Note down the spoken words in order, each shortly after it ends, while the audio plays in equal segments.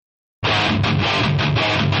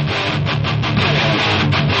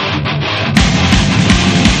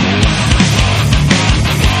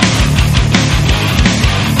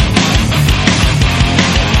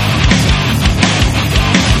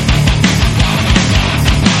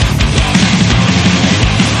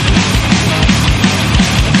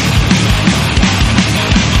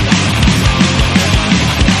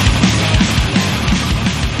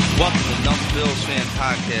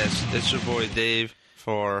It's your boy Dave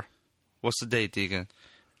for, what's the date, Deacon?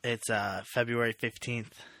 It's February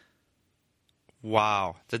 15th.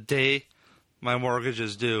 Wow. The day my mortgage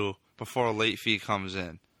is due before a late fee comes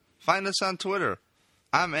in. Find us on Twitter.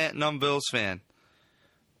 I'm at NumbBillsFan.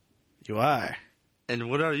 You are. And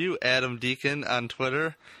what are you, Adam Deacon, on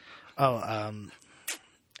Twitter? Oh,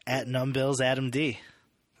 at NumbBills Adam D.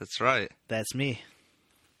 That's right. That's me.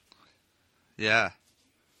 Yeah.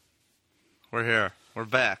 We're here. We're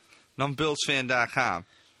back. NumbBillsFan.com.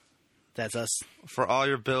 That's us. For all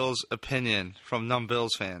your Bills opinion from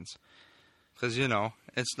NumbBills fans. Because, you know,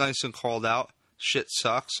 it's nice and cold out. Shit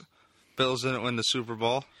sucks. Bills didn't win the Super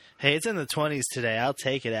Bowl. Hey, it's in the 20s today. I'll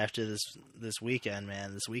take it after this weekend,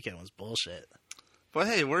 man. This weekend was bullshit. But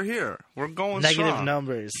hey, we're here. We're going Negative strong.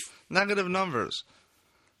 numbers. Negative numbers.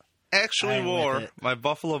 Actually wore my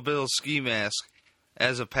Buffalo Bills ski mask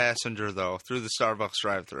as a passenger, though, through the Starbucks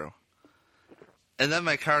drive-thru. And then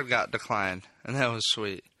my card got declined, and that was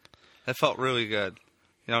sweet. That felt really good.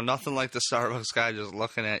 You know, nothing like the Starbucks guy just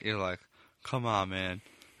looking at you like, come on, man.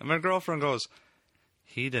 And my girlfriend goes,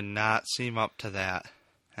 he did not seem up to that.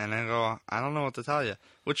 And I go, I don't know what to tell you.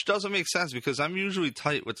 Which doesn't make sense because I'm usually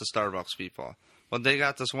tight with the Starbucks people. But they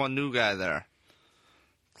got this one new guy there.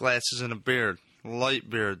 Glasses and a beard. Light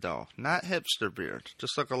beard, though. Not hipster beard.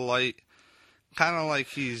 Just like a light, kind of like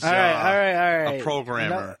he's all right. a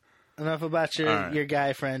programmer. Enough about your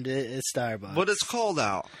guy friend at Starbucks. But it's cold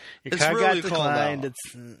out. Your it's card really got cold declined. out.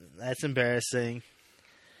 That's embarrassing.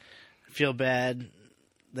 I feel bad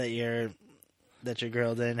that your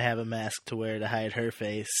girl didn't have a mask to wear to hide her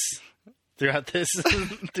face throughout this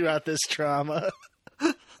trauma.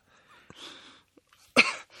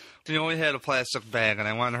 She only had a plastic bag, and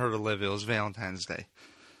I wanted her to live. It was Valentine's Day.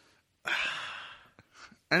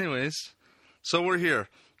 Anyways, so we're here.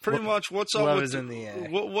 Pretty much, what's up with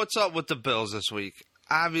what's up with the Bills this week?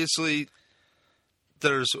 Obviously,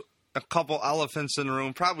 there's a couple elephants in the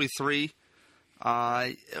room, probably three.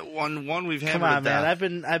 One we've hammered. Come on,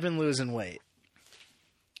 man. I've been losing weight.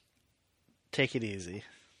 Take it easy.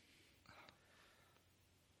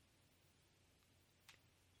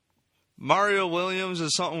 Mario Williams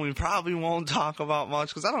is something we probably won't talk about much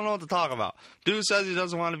because I don't know what to talk about. Dude says he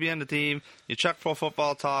doesn't want to be on the team. You check Pro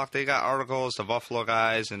Football Talk, they got articles, the Buffalo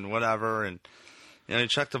guys and whatever, and you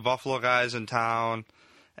check the Buffalo guys in town,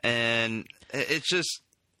 and it's just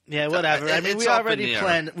whatever. I mean, we already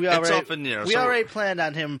planned. It's up in the air. We already planned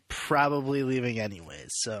on him probably leaving anyways.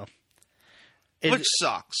 So, which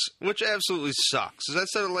sucks. Which absolutely sucks. As I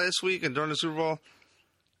said it last week and during the Super Bowl.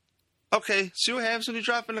 Okay, see what happens when you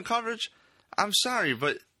drop into coverage? I'm sorry,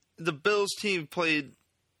 but the Bills team played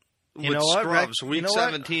with scrubs week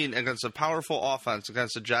 17 against a powerful offense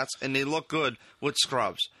against the Jets, and they look good with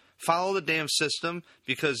scrubs. Follow the damn system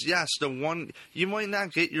because, yes, you might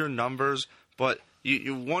not get your numbers, but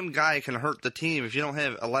one guy can hurt the team if you don't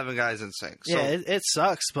have 11 guys in sync. So, yeah, it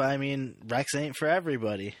sucks, but, I mean, Rex ain't for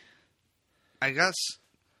everybody. I guess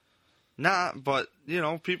not, but,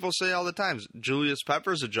 people say all the time, Julius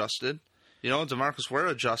Peppers adjusted. DeMarcus Ware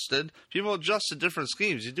adjusted. People adjust to different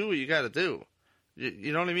schemes. You do what you got to do.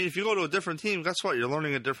 You know what I mean? If you go to a different team, guess what? You're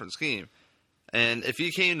learning a different scheme. And if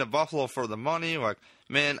you came to Buffalo for the money, like,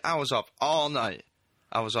 man, I was up all night.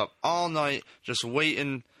 Just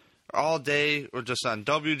waiting all day or just on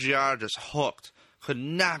WGR, just hooked. Could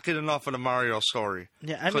not get enough of the Mario story.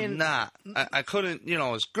 Yeah, I mean, I couldn't,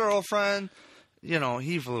 his girlfriend...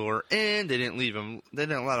 he flew her in. They didn't leave him. They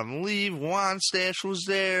didn't let him leave. Juan Stash was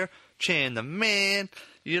there. Chan the man.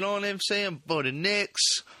 You know what I'm saying? Buddy Nix.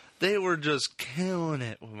 They were just killing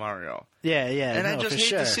it with Mario. Yeah. And I just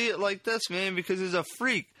hate to see it like this, man, because he's a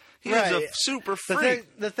freak. He's a super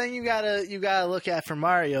freak. The thing you gotta look at for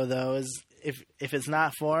Mario though is if it's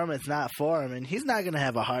not for him, it's not for him, and he's not gonna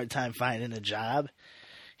have a hard time finding a job.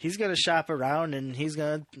 He's gonna shop around and he's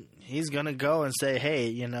gonna go and say,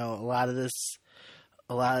 hey, a lot of this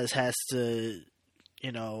has to,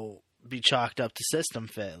 be chalked up to system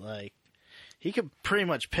fit. Like, he could pretty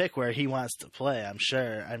much pick where he wants to play, I'm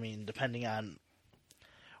sure. I mean, depending on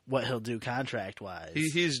what he'll do contract-wise.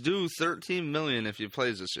 He's due $13 million if he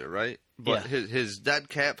plays this year, right? But his dead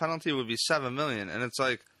cap penalty would be $7 million. And it's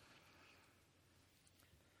like,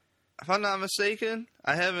 if I'm not mistaken,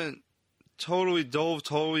 I haven't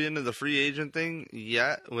dove into the free agent thing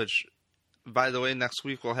yet, which, by the way, next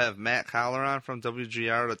week we'll have Matt Collar on from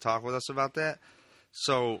WGR to talk with us about that.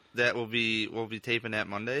 So we'll be taping that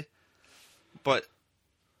Monday. But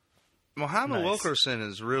Muhammad Wilkerson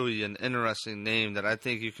is really an interesting name that I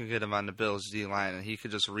think you can get him on the Bills D-line and he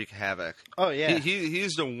could just wreak havoc. Oh, yeah.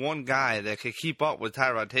 He's the one guy that could keep up with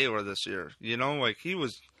Tyrod Taylor this year. You know, like he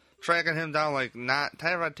was tracking him down like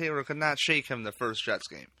Tyrod Taylor could not shake him the first Jets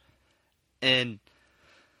game. And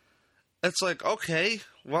it's like, okay,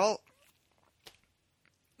 well,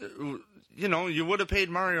 you know, you would have paid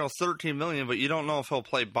Mario $13 million, but you don't know if he'll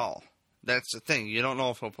play ball. That's the thing. You don't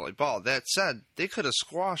know if he'll play ball. That said, they could have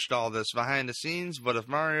squashed all this behind the scenes, but if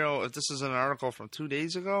this is an article from 2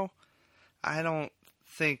 days ago, I don't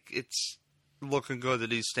think it's looking good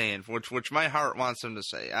that he's staying, which my heart wants him to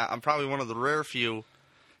say. I'm probably one of the rare few.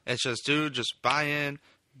 It's just, dude, just buy in,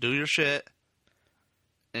 do your shit,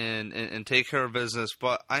 and take care of business.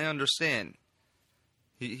 But I understand.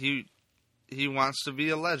 He wants to be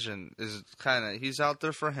a legend. He's out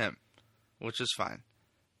there for him, which is fine.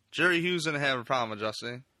 Jerry Hughes didn't have a problem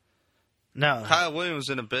adjusting. No. Kyle Williams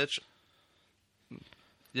in a bitch.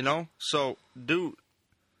 You know? So, dude.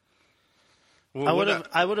 I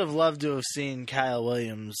would have loved to have seen Kyle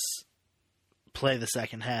Williams play the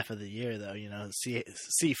second half of the year, though. You know,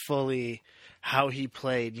 see fully how he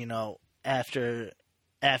played, you know, after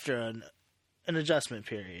an adjustment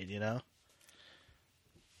period, you know?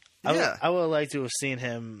 I would have liked to have seen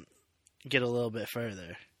him get a little bit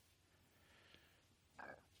further.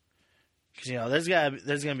 Because, you know,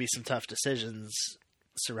 there's gonna be some tough decisions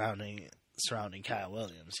surrounding Kyle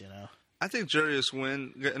Williams, you know. I think Jarius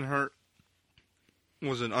Wynn getting hurt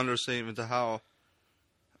was an understatement to how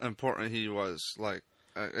important he was. Like,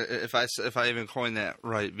 if I even coined that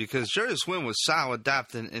right, because Jarius Wynn was solid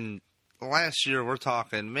depth, and last year we're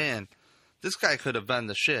talking, man, this guy could have been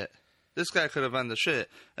the shit.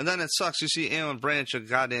 And then it sucks. You see Alan Branch at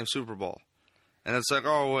goddamn Super Bowl, and it's like,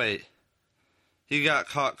 oh wait, he got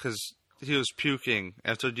caught because he was puking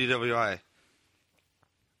after DWI.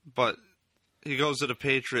 But he goes to the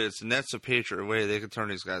Patriots, and that's a Patriot way they could turn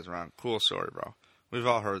these guys around. Cool story, bro. We've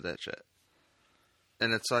all heard that shit.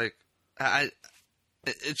 And it's like,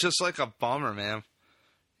 it's just like a bummer, man.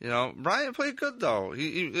 You know, Bryant played good, though.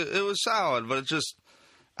 It was solid, but it just,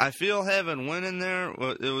 I feel having Wynn in there,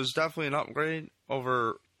 it was definitely an upgrade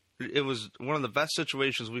over, it was one of the best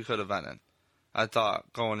situations we could have been in, I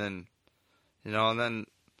thought, going in. You know, and then,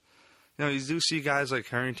 you know, you do see guys like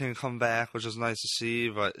Harrington come back, which is nice to see,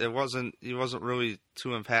 but he wasn't really too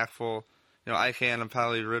impactful. You know, Ike and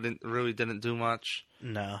probably really didn't do much.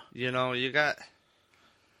 No. You know, it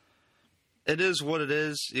is what it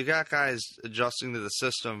is. You got guys adjusting to the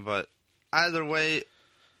system, but either way,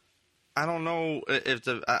 I don't know if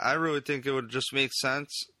I really think it would just make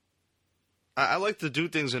sense. I like to do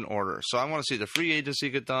things in order. So I want to see the free agency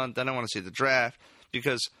get done, then I want to see the draft,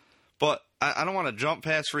 but I don't want to jump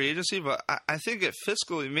past free agency, but I think it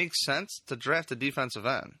fiscally makes sense to draft a defensive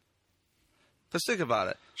end. Because think about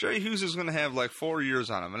it. Jerry Hughes is going to have like 4 years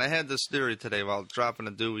on him. And I had this theory today while dropping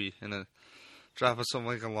a Dewey and dropping some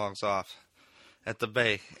Lincoln Logs off at the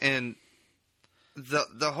Bay. And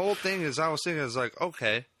the whole thing is, I was thinking, is like,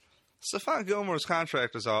 okay, Stephon Gilmore's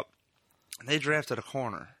contract is up. And they drafted a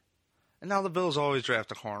corner. And now the Bills always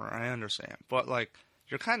draft a corner. I understand. But, like,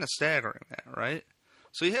 you're kind of staggering that, right?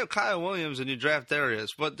 So you have Kyle Williams and you draft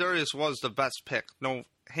Darius, but Darius was the best pick. No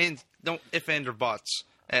if, and, or buts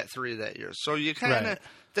at 3 that year. So you kind of,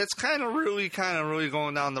 that's kind of really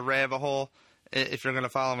going down the rabbit hole, if you're going to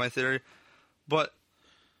follow my theory. But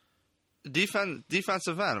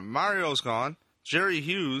defensive end, Mario's gone. Jerry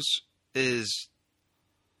Hughes is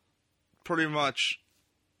pretty much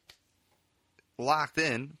locked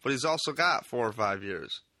in, but he's also got 4 or 5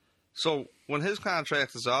 years. So when his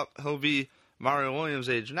contract is up, he'll be Mario Williams'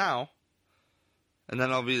 age now, and then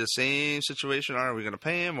it'll be the same situation. Are we going to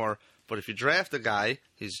pay him? But if you draft a guy,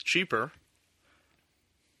 he's cheaper.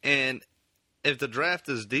 And if the draft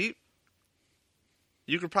is deep,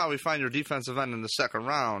 you could probably find your defensive end in the second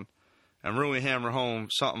round and really hammer home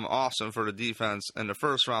something awesome for the defense in the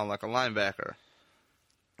first round, like a linebacker.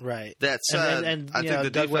 Right. That said, I think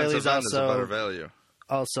the defensive end is a better value.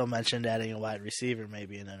 Also mentioned adding a wide receiver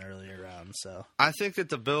maybe in an earlier round. So I think that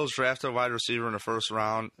the Bills draft a wide receiver in the first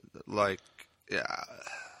round, like, yeah,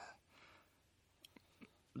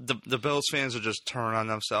 the Bills fans would just turn on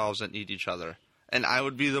themselves and eat each other. And I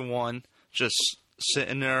would be the one just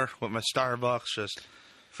sitting there with my Starbucks, just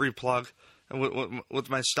free plug, and with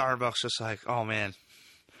my Starbucks, just like, oh man,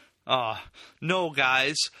 No,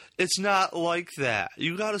 guys, it's not like that.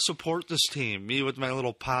 You got to support this team. Me with my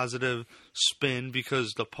little positive spin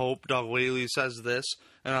because the Pope, Doug Whaley, says this.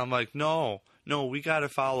 And I'm like, no, we got to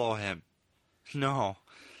follow him. No,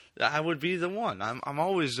 I would be the one. I'm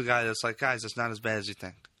always the guy that's like, guys, it's not as bad as you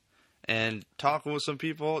think. And talking with some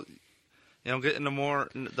people, getting the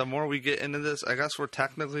more we get into this, I guess we're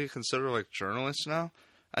technically considered like journalists now.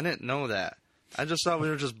 I didn't know that. I just thought we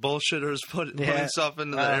were just bullshitters putting stuff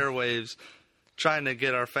into the airwaves, trying to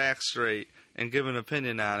get our facts straight and give an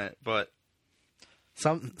opinion on it. But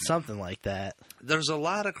something like that. There's a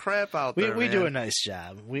lot of crap out there. We do a nice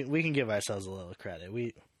job. We can give ourselves a little credit.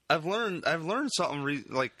 I've learned something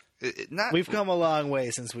We've come a long way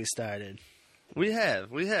since we started. We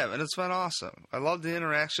have, and it's been awesome. I love the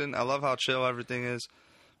interaction. I love how chill everything is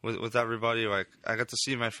with everybody. Like, I got to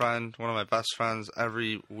see my friend, one of my best friends,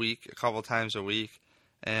 every week, a couple times a week.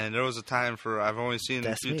 And there was a time I've only seen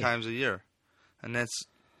him a few times a year. And that's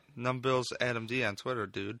Numbill's Adam D on Twitter,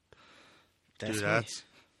 dude. That's me.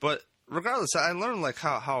 But regardless, I learned like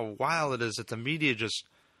how wild it is that the media just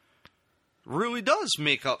really does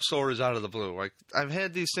make up stories out of the blue. Like, I've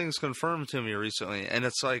had these things confirmed to me recently, and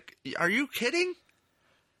it's like, are you kidding?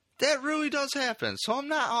 That really does happen. So I'm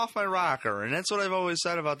not off my rocker, and that's what I've always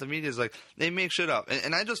said about the media is like, they make shit up.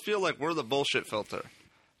 And I just feel like we're the bullshit filter.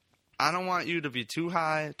 I don't want you to be too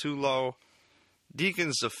high, too low.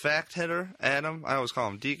 Deacon's the fact hitter, Adam. I always call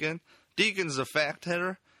him Deacon. Deacon's the fact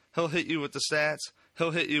hitter. He'll hit you with the stats.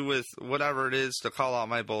 He'll hit you with whatever it is to call out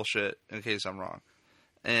my bullshit in case I'm wrong.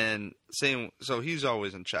 And so he's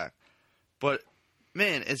always in check. But,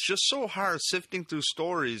 man, it's just so hard sifting through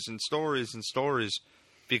stories and stories and stories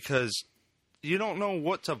because you don't know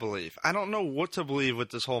what to believe. I don't know what to believe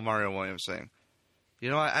with this whole Mario Williams thing.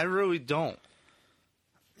 I really don't.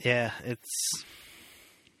 Yeah,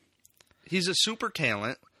 he's a super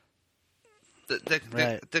talent.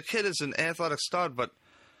 The kid is an athletic stud, but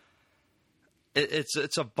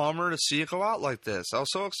it's a bummer to see it go out like this. I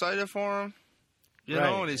was so excited for him.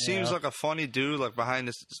 And he seems like a funny dude, like behind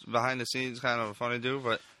the scenes, kind of a funny dude.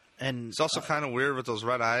 But it's also kind of weird with those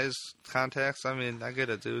red eyes contacts. I mean, I get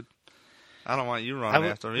it, dude. I don't want you running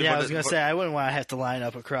after me. Yeah, I was gonna say I wouldn't want to have to line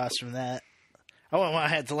up across from that. I wouldn't want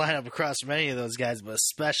to have to line up across from any of those guys, but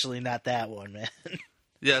especially not that one, man.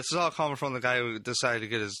 Yeah, this is all coming from the guy who decided to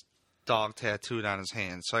get his dog tattooed on his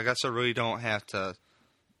hand. So I guess I really don't have to,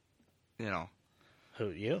 Who,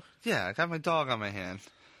 you? Yeah, I got my dog on my hand.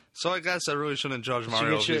 So I guess I really shouldn't judge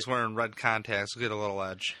Mario if he's wearing red contacts. Get a little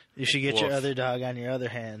edge. You should get your other dog on your other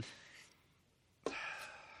hand.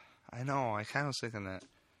 I know. I kind of was thinking that.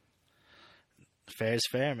 Fair is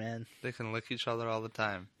fair, man. They can lick each other all the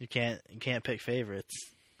time. You can't pick favorites.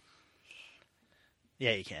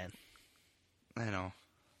 Yeah, you can. I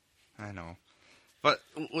know. But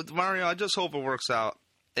with Mario, I just hope it works out.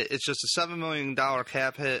 It's just a $7 million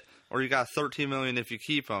cap hit, or you got $13 million if you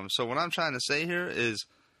keep him. So what I'm trying to say here is,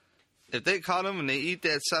 if they cut him and they eat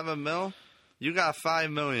that $7 million, you got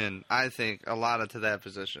 $5 million, I think, allotted to that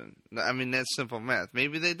position. I mean, that's simple math.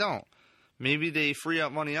 Maybe they don't. Maybe they free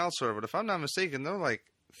up money elsewhere. But if I'm not mistaken, they're like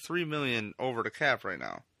 $3 million over the cap right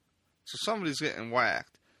now. So somebody's getting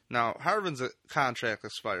whacked. Now, Harvin's contract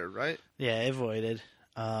expired, right? Yeah, it voided.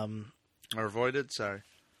 Or voided, sorry.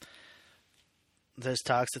 There's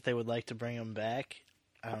talks that they would like to bring him back.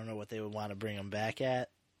 I don't know what they would want to bring him back at.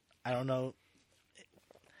 I don't know.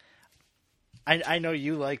 I know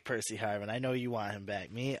you like Percy Harvin. I know you want him back.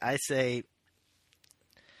 Me, I say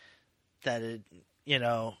that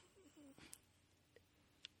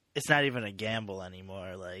it's not even a gamble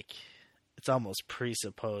anymore. Like, it's almost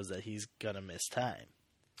presupposed that he's gonna miss time.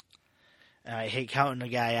 And I hate counting a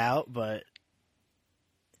guy out, but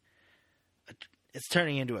it's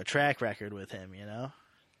turning into a track record with him,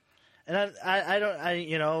 And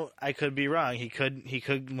I could be wrong. He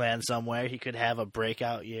could land somewhere. He could have a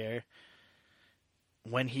breakout year.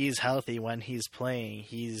 When he's healthy, when he's playing,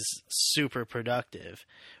 he's super productive.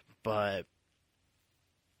 But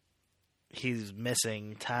he's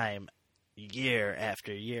missing time year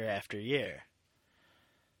after year after year.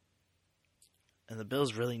 And the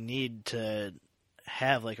Bills really need to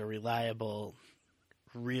have like a reliable,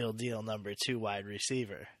 real deal number 2 wide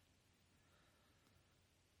receiver.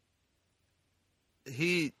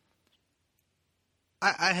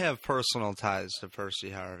 I have personal ties to Percy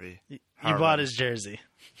Harvin. You bought his jersey.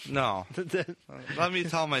 No. Let me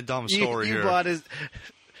tell my dumb story here. You bought his...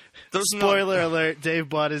 Spoiler alert, Dave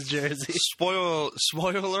bought his jersey.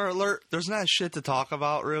 Spoiler alert, there's not shit to talk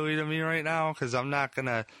about really to me right now because I'm not going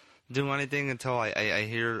to do anything until I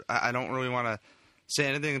hear... I don't really want to say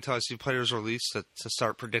anything until I see players released to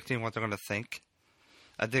start predicting what they're going to think.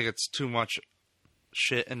 I think it's too much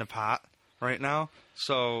shit in the pot right now.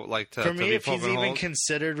 So, like, for me, if he's even holes,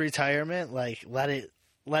 considered retirement, like, let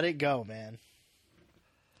it go, man.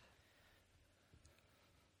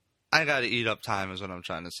 I got to eat up time is what I'm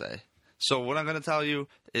trying to say. So what I'm going to tell you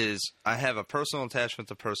is I have a personal attachment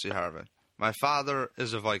to Percy Harvin. My father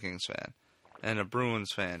is a Vikings fan and a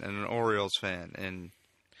Bruins fan and an Orioles fan. And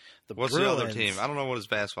what's the other team? I don't know what his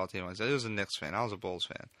basketball team was. He was a Knicks fan. I was a Bulls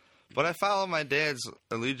fan. But I follow my dad's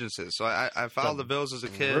allegiances. So I followed the Bills as a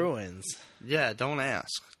kid. Bruins. Yeah, don't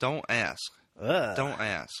ask. Don't ask. Don't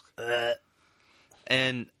ask.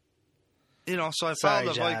 And... You know, so I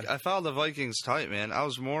followed the Vikings tight, man. I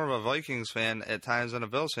was more of a Vikings fan at times than a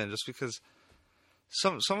Bills fan, just because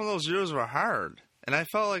some of those years were hard. And I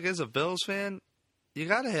felt like as a Bills fan, you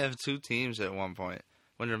got to have two teams at one point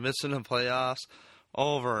when you're missing the playoffs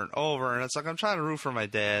over and over. And it's like I'm trying to root for my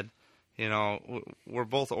dad. You know, we're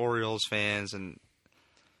both Orioles fans, and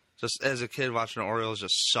just as a kid watching the Orioles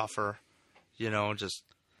just suffer, you know, just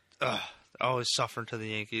always suffering to the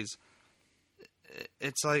Yankees.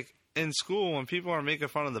 It's like, in school, when people are making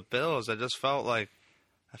fun of the Bills, I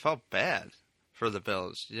felt bad for the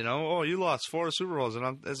Bills. You know, oh, you lost 4 Super Bowls.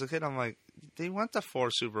 And as a kid, I'm like, they went to 4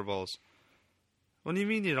 Super Bowls. What do you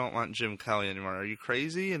mean you don't want Jim Kelly anymore? Are you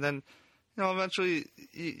crazy? And then, you know, eventually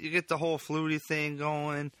you get the whole Flutie thing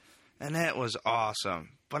going, and that was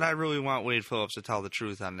awesome. But I really want Wade Phillips to tell the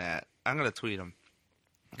truth on that. I'm going to tweet him.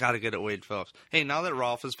 Got to get at Wade Phillips. Hey, now that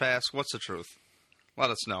Rolf has passed, what's the truth? Let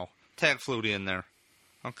us know. Tag Flutie in there.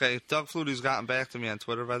 Okay, Doug Flutie's gotten back to me on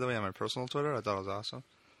Twitter, by the way, on my personal Twitter. I thought it was awesome.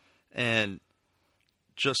 And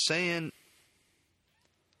just saying,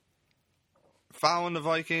 following the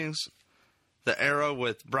Vikings, the era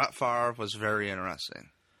with Brett Favre was very interesting.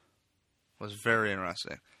 Percy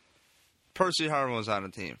Harvin was on the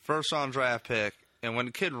team. First round draft pick. And when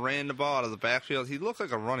the kid ran the ball out of the backfield, he looked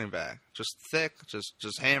like a running back. Just thick,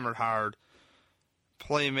 just hammered hard.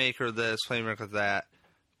 Playmaker this, playmaker that.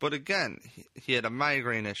 But again, he had a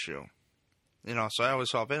migraine issue. You know, so I always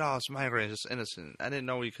thought, it's migraine, just innocent. I didn't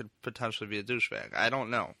know he could potentially be a douchebag. I don't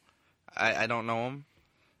know. I don't know him.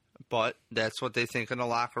 But that's what they think in the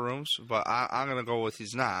locker rooms. But I'm going to go with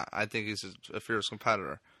he's not. I think he's a fierce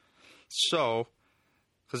competitor. So,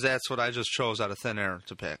 because that's what I just chose out of thin air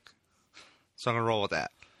to pick. So I'm going to roll with that.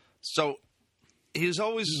 So, he was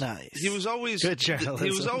always nice. He was always good journalism.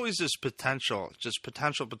 He was always this potential.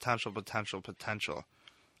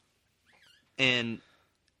 And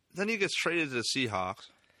then he gets traded to the Seahawks.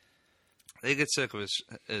 They get sick of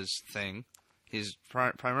his thing. He's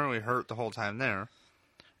primarily hurt the whole time there.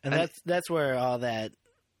 And that's where all that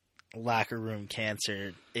locker room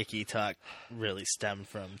cancer, icky talk really stemmed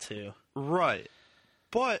from, too. Right.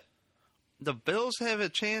 But the Bills have a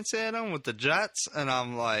chance at him with the Jets, and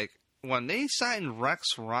I'm like, when they signed Rex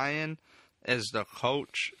Ryan as the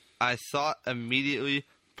coach, I thought immediately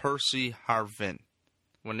Percy Harvin.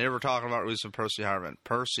 When they were talking about releasing Percy Harvin.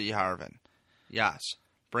 Yes.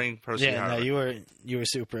 Bring Percy Harvin. Yeah, no, you were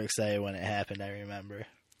super excited when it happened, I remember.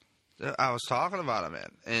 I was talking about it,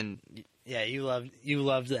 man. And yeah, you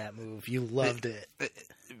loved that move. You loved it.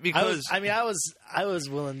 Because I was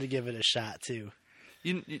willing to give it a shot too.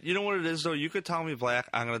 You know what it is though? You could tell me black,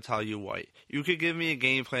 I'm gonna tell you white. You could give me a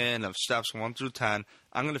game plan of steps 1 through 10.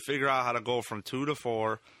 I'm gonna figure out how to go from 2 to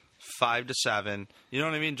 4, 5 to 7. You know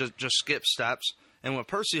what I mean? Just skip steps. And with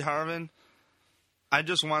Percy Harvin, I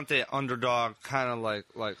just want that underdog kind of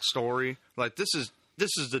like story. Like this is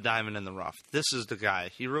the diamond in the rough. This is the guy.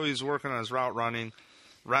 He really is working on his route running.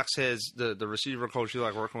 Rex has the receiver coach you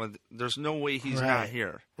like working with. There's no way he's not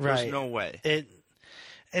here. There's no way.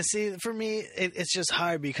 And see, for me, it's just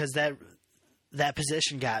hard because that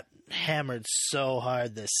position got hammered so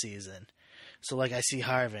hard this season. So like I see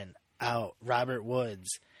Harvin out, Robert Woods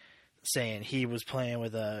saying he was playing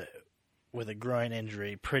with a groin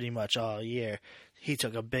injury pretty much all year. He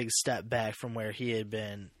took a big step back from where he had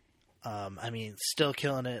been. Still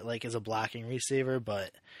killing it like as a blocking receiver,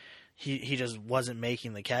 but he just wasn't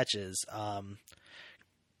making the catches.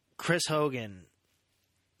 Chris Hogan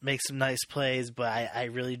makes some nice plays, but I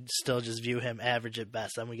really still just view him average at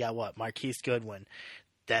best. Then we got Marquise Goodwin.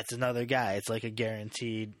 That's another guy. It's like a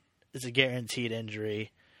guaranteed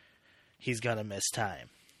injury. He's gonna miss time.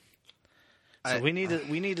 So we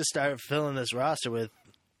need to start filling this roster with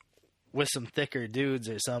some thicker dudes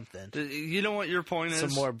or something. You know what your point is?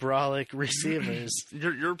 Some more brolic receivers.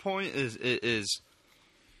 Your point is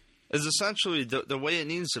essentially the way it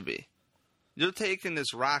needs to be. You're taking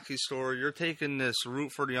this Rocky story. You're taking this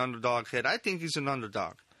root for the underdog kid. I think he's an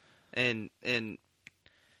underdog, and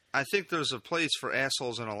I think there's a place for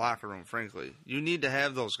assholes in a locker room. Frankly, you need to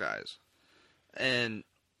have those guys. And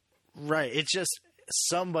Right. It's just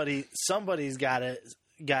somebody's gotta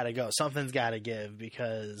go. Something's gotta give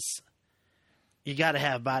because you gotta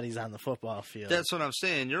have bodies on the football field. That's what I'm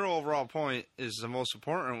saying. Your overall point is the most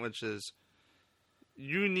important, which is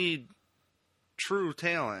you need true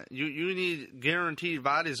talent. You need guaranteed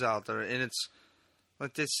bodies out there, and it's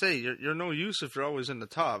like they say, you're no use if you're always in the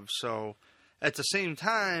tub. So at the same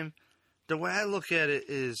time, the way I look at it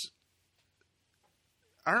is,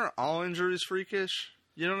 aren't all injuries freakish?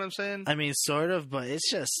 You know what I'm saying? I mean, sort of, but it's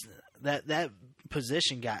just that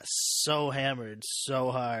position got so hammered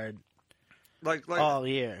so hard like all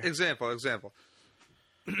year. Example.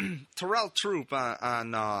 Terrell Troop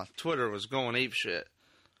on Twitter was going apeshit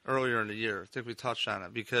earlier in the year. I think we touched on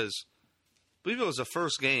it because I believe it was the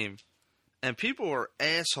first game, and people were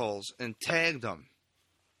assholes and tagged him.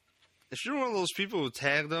 If you're one of those people who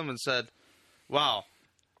tagged him and said, wow,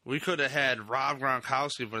 we could have had Rob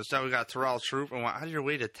Gronkowski, but instead we got Terrell Troop and went out of your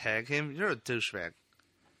way to tag him, you're a douchebag.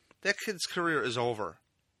 That kid's career is over.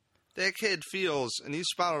 That kid feels, and he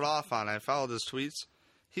spouted off on it, I followed his tweets,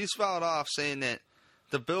 he spouted off saying that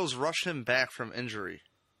the Bills rushed him back from injury.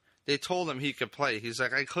 They told him he could play. He's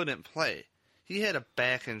like, I couldn't play. He had a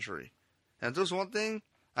back injury. And if there's one thing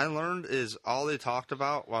I learned is all they talked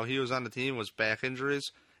about while he was on the team was back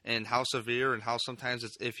injuries and how severe and how sometimes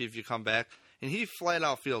it's iffy if you come back. And he flat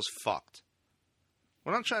out feels fucked.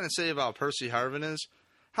 What I'm trying to say about Percy Harvin is,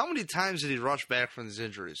 how many times did he rush back from these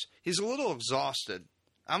injuries? He's a little exhausted.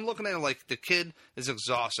 I'm looking at it like the kid is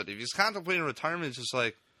exhausted. If he's contemplating retirement, it's just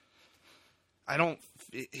like,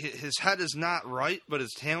 his head is not right, but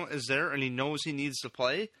his talent is there, and he knows he needs to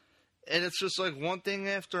play. And it's just like one thing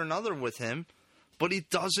after another with him. But he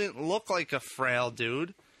doesn't look like a frail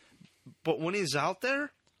dude. But when he's out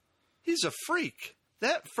there, he's a freak.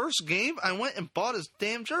 That first game, I went and bought his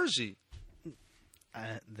damn jersey.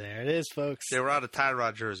 There it is, folks. They were out of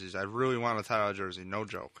Tyrod jerseys. I really want a Tyrod jersey. No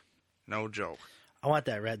joke. I want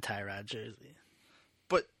that red Tyrod jersey.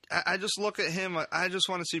 But I just look at him. I just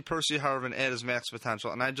want to see Percy Harvin at his max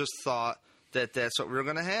potential. And I just thought that that's what we were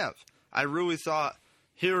going to have. I really thought,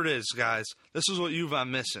 here it is, guys. This is what you've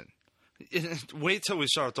been missing. Wait till we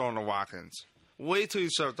start throwing to Watkins.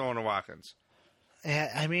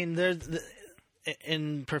 Yeah, I mean,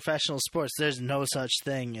 in professional sports, there's no such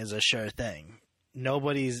thing as a sure thing.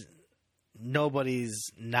 Nobody's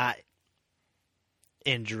not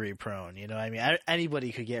injury prone. You know what I mean?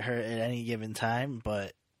 Anybody could get hurt at any given time,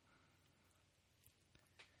 but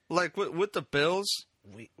like with the Bills,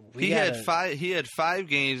 he had 5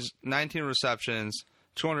 games, 19 receptions,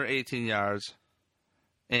 218 yards,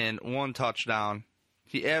 and 1 touchdown.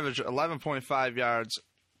 He averaged 11.5 yards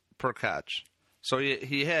per catch. So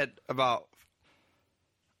he had about,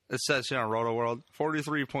 it says here on Roto World,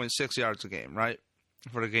 43.6 yards a game, right?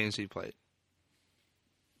 For the games he played.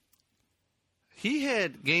 He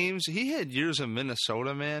had years in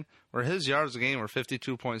Minnesota, man, where his yards a game were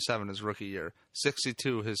 52.7 his rookie year,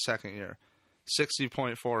 62 his second year,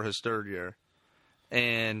 60.4 his third year,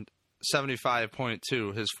 and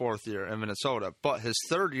 75.2 his fourth year in Minnesota. But his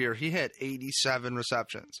third year, he had 87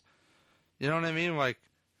 receptions. You know what I mean? Like,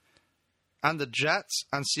 on the Jets,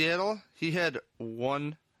 on Seattle, he had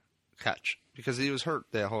 1 catch because he was hurt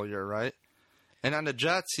that whole year, right? And on the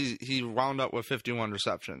Jets, he wound up with 51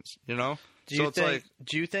 receptions, you know? Do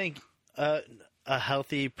you think a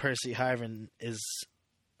healthy Percy Harvin is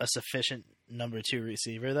a sufficient number 2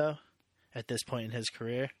 receiver, though, at this point in his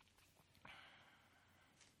career?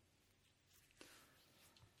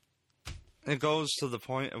 It goes to the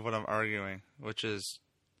point of what I'm arguing, which is,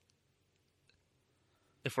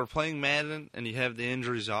 if we're playing Madden and you have the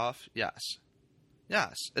injuries off, yes.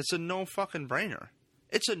 It's a no fucking brainer.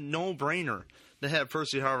 It's a no-brainer to have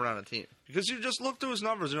Percy Harvin on a team. Because you just look through his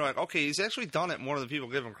numbers and you're like, okay, he's actually done it more than people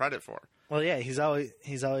give him credit for. Well, yeah, he's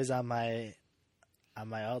always on my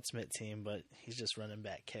ultimate team, but he's just running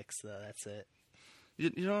back kicks, though. That's it.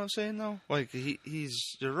 You know what I'm saying, though? Like,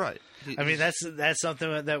 you're right. I mean, that's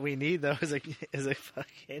something that we need, though, is a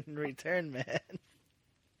fucking return man.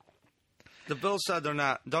 The Bills said they're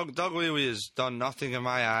not. Doug Lewey has done nothing in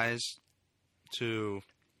my eyes to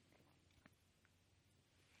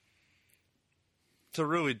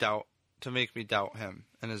really make me doubt him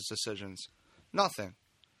and his decisions. Nothing.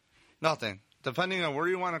 Depending on where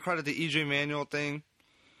you want to credit the E.J. Manuel thing,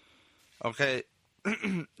 okay,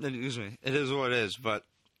 excuse me, it is what it is, but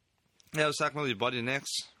that was technically Buddy Nix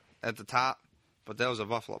at the top, but that was a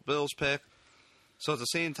Buffalo Bills pick. So at the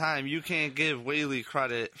same time, you can't give Whaley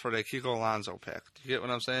credit for the Kiko Alonso pick. Do you get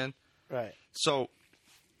what I'm saying? Right. So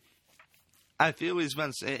I feel he's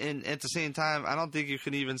been, and at the same time, I don't think you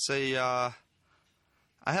can even say, I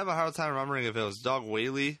I have a hard time remembering if it was Doug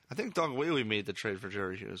Whaley. I think Doug Whaley made the trade for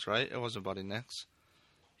Jerry Hughes, right? It wasn't Buddy Nix.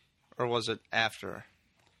 Or was it after?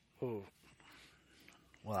 Ooh.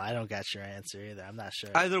 Well, I don't got your answer either. I'm not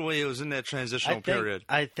sure. Either way, it was in that transitional period.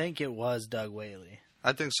 I think it was Doug Whaley.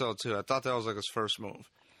 I think so, too. I thought that was like his first move.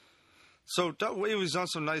 So Doug Whaley's done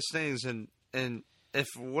some nice things, and if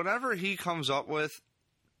whatever he comes up with,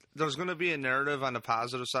 there's going to be a narrative on the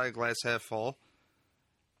positive side, glass half full,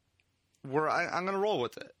 where I'm going to roll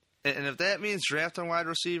with it. And if that means drafting a wide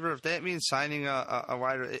receiver, if that means signing a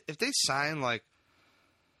wide, if they sign like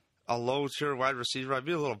a low tier wide receiver, I'd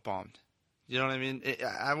be a little bummed. You know what I mean?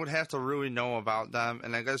 I would have to really know about them,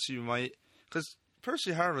 and I guess you might, because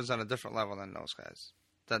Percy Harvin's on a different level than those guys,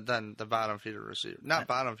 than the bottom feeder receiver. Not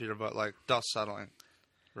bottom feeder, but like dust settling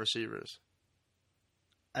receivers.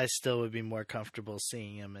 I still would be more comfortable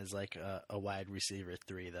seeing him as like a wide receiver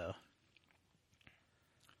 3, though.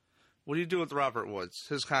 What do you do with Robert Woods?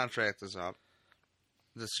 His contract is up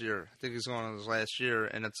this year. I think he's going on his last year,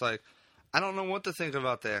 and it's like, I don't know what to think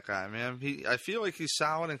about that guy, man. I feel like he's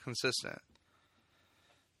solid and consistent.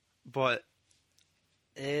 But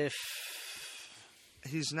if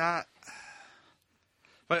he's not,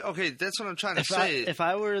 but okay, that's what I'm trying to say. If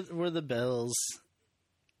I were the Bills,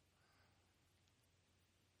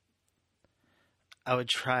 I would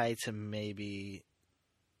try to maybe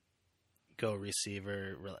go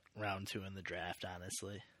receiver round 2 in the draft.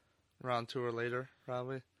 Honestly, round 2 or later,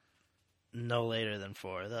 probably. No later than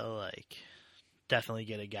 4, though. Like, definitely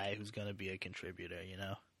get a guy who's going to be a contributor. You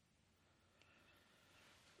know.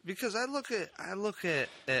 Because I look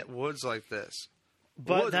at Woods like this.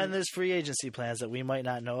 But then there's free agency plans that we might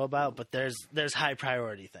not know about, but there's high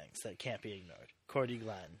priority things that can't be ignored. Cordy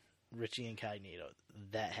Glenn, Richie Incognito,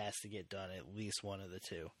 that has to get done, at least one of the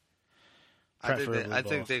two. I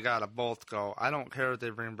think they got to both go. I don't care if they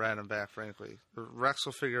bring Brandon back, frankly. Rex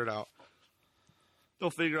will figure it out. They'll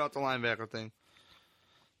figure out the linebacker thing.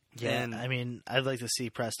 Yeah, I mean, I'd like to see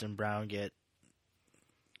Preston Brown get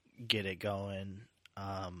it going.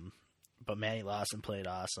 But Manny Lawson played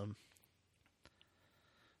awesome.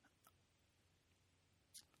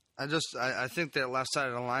 I think that left side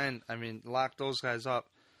of the line, I mean, lock those guys up.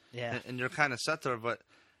 Yeah. And you're kind of set there. But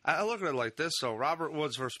I look at it like this, though. Robert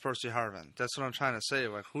Woods versus Percy Harvin. That's what I'm trying to say.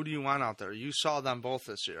 Like, who do you want out there? You saw them both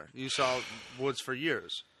this year. You saw Woods for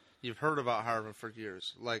years. You've heard about Harvin for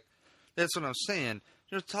years. Like, that's what I'm saying.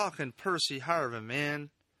 You're talking Percy Harvin, man.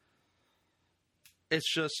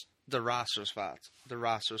 It's just the roster spots.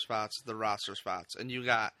 And you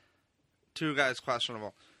got 2 guys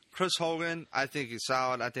questionable. Chris Hogan, I think he's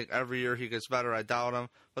solid. I think every year he gets better. I doubt him.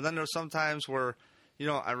 But then there's some times where, you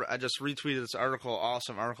know, I just retweeted this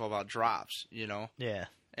awesome article about drops, you know? Yeah.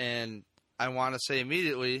 And I want to say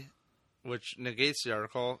immediately, which negates the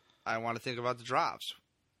article, I want to think about the drops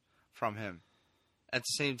from him. At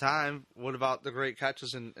the same time, what about the great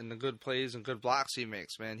catches and the good plays and good blocks he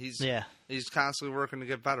makes, man? He's constantly working to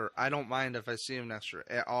get better. I don't mind if I see him next year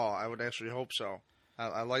at all. I would actually hope so.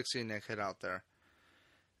 I like seeing that kid out there.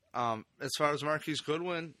 As far as Marquise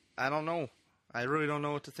Goodwin, I don't know. I really don't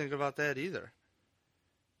know what to think about that either.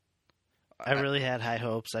 I really had high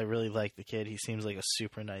hopes. I really like the kid. He seems like a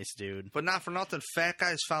super nice dude. But not for nothing, fat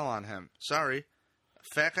guys fell on him. Sorry.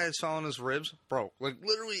 Fat guys fell on his ribs, broke. Like,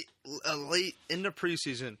 literally, late in the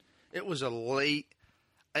preseason, it was a late,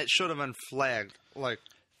 it should have been flagged. Like,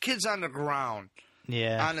 kid's on the ground,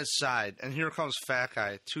 on his side, and here comes fat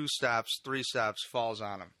guy. 2 steps, 3 steps, falls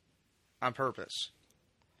on him. On purpose.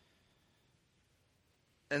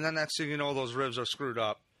 And then next thing you know, those ribs are screwed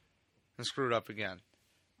up. And screwed up again.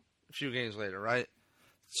 A few games later, right?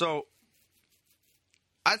 So,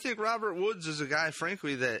 I think Robert Woods is a guy,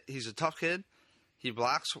 frankly, that he's a tough kid. He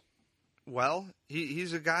blocks well.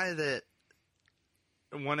 He's a guy that,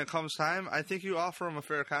 when it comes time, I think you offer him a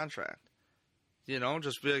fair contract. You know,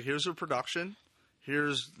 just be like, here's the production.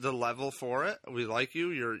 Here's the level for it. We like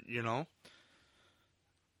you. You know.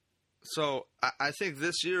 So, I think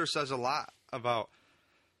this year says a lot about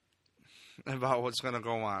what's going to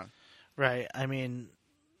go on. Right. I mean,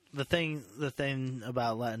 the thing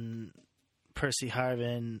about letting Percy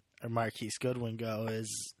Harvin or Marquise Goodwin go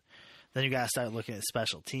is then you got to start looking at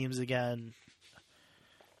special teams again.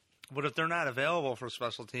 But if they're not available for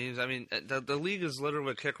special teams, I mean, the league is littered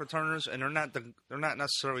with kick returners, and they're not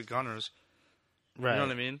necessarily gunners. Right. You know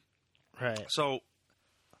what I mean? Right. So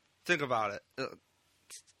think about it.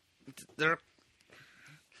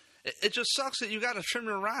 It just sucks that you got to trim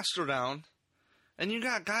your roster down, and you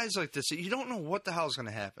got guys like this that you don't know what the hell is going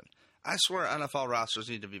to happen. I swear NFL rosters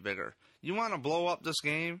need to be bigger. You want to blow up this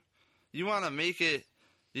game? You want to make it?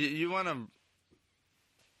 You want to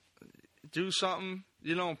do something?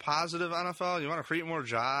 positive NFL. You want to create more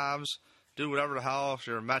jobs, do whatever the hell, if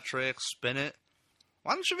you're a metric, spin it.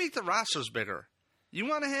 Why don't you make the rosters bigger? You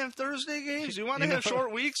want to have Thursday games? You want to have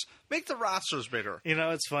short weeks? Make the rosters bigger.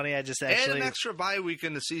 It's funny. I just add an extra bye week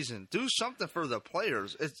in the season. Do something for the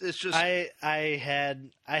players. It's just I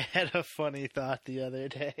had a funny thought the other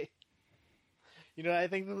day. I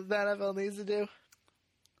think the NFL needs to do?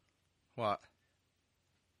 What?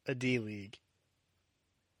 A D-League.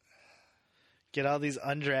 Get all these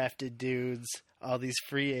undrafted dudes, all these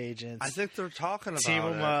free agents. I think they're talking about team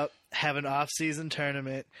them up, have an off-season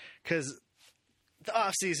tournament, because the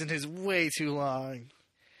off-season is way too long.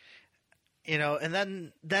 And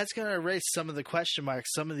then that's going to erase some of the question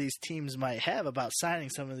marks some of these teams might have about signing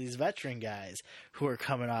some of these veteran guys who are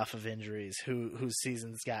coming off of injuries, whose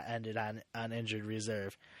seasons got ended on injured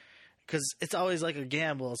reserve. Because it's always like a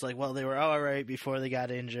gamble. It's like, well, they were all right before they got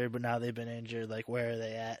injured, but now they've been injured. Like, where are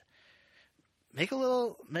they at? Make a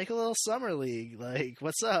little summer league. Like,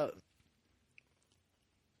 what's up?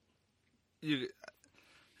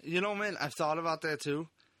 Man, I've thought about that too.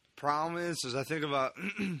 Problem is I think about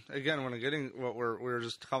again when I'm getting what we're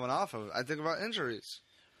just coming off of. I think about injuries.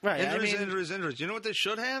 Right, injuries. You know what they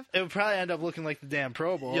should have? It would probably end up looking like the damn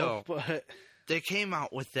Pro Bowl. But they came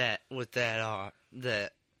out with that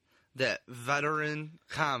veteran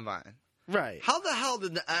combine. Right. How the hell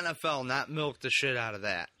did the NFL not milk the shit out of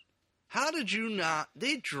that? How did you not?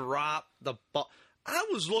 They dropped the ball. I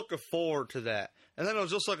was looking forward to that, and then it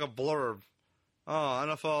was just like a blurb. Oh,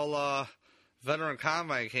 NFL veteran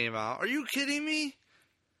combine came out. Are you kidding me?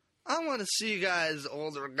 I want to see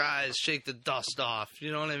older guys, shake the dust off.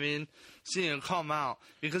 You know what I mean? See them come out,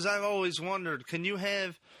 because I've always wondered: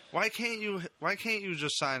 why can't you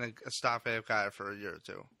just sign a stopgap guy for a year or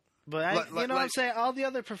two? But what I'm saying? All the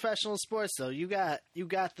other professional sports, though, you got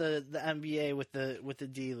the NBA with the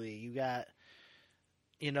D League. You got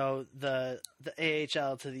the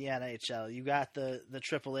AHL to the NHL. You got the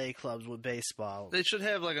AAA clubs with baseball. They should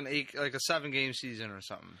have like a 7-game season or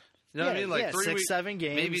something. You know what I mean? Like 3 weeks, 7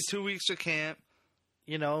 games, maybe 2 weeks of camp.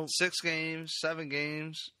 6 games, 7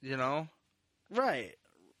 games. Right.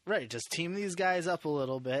 Just team these guys up a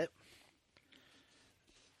little bit.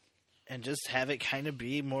 And just have it kind of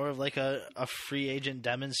be more of like a free agent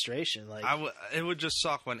demonstration. Like it would just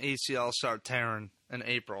suck when ACL start tearing in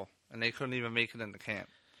April and they couldn't even make it into camp.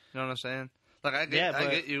 You know what I'm saying? Like I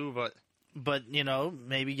get you, but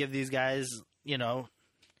maybe give these guys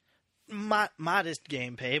modest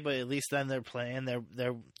game pay, but at least then they're playing,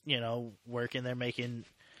 they're working, they're making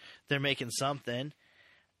something,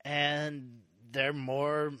 and they're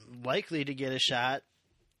more likely to get a shot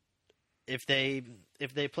if they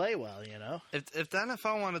play well, If the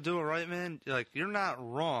NFL want to do it right, man, you're not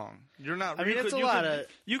wrong. You're not. I mean,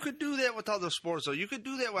 you could do that with other sports, though. You could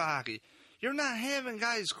do that with hockey. You're not having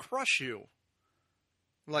guys crush you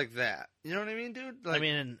like that. You know what I mean, dude?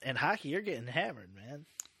 In hockey, you're getting hammered, man.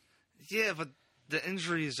 Yeah, but the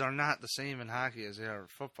injuries are not the same in hockey as they are in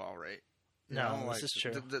football, right? This is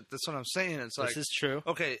true. That's what I'm saying. It's this is true.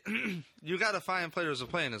 Okay, you got to find players to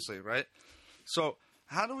play in this league, right? So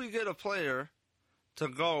how do we get a player to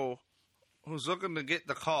go who's looking to get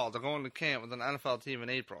the call to go into camp with an NFL team in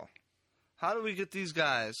April? How do we get these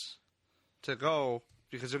guys to go?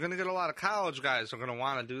 Because they're going to get a lot of college guys who are going to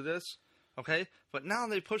want to do this, okay? But now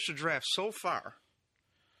they push the draft so far.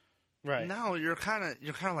 Right. Now you're kind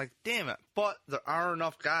of like, damn it. But there are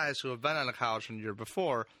enough guys who have been on the college from the year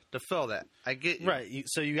before to fill that. I get you. Right.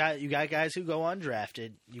 So you got guys who go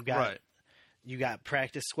undrafted. You got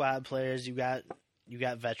practice squad players. You got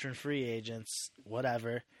veteran free agents.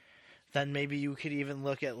 Whatever. Then maybe you could even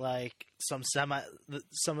look at like some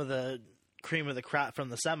of the cream of the crop from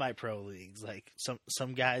the semi-pro leagues, like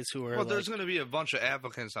some guys who are. Well, there's going to be a bunch of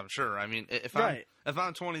applicants, I'm sure. I mean, if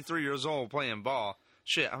I'm 23 years old playing ball.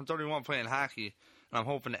 Shit, I'm 31 playing hockey, and I'm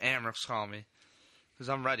hoping the Amherst call me, because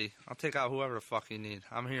I'm ready. I'll take out whoever the fuck you need.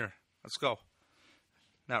 I'm here. Let's go.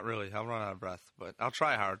 Not really. I'll run out of breath, but I'll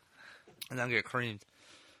try hard, and then get creamed,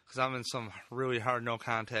 because I'm in some really hard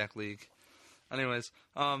no-contact league. Anyways,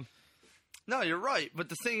 no, you're right, but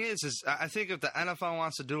the thing is I think if the NFL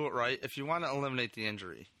wants to do it right, if you want to eliminate the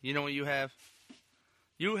injury, you know what you have?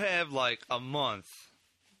 You have, like, a month.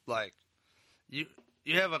 Like, you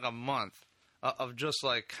have, like, a month of just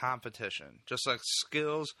like competition, just like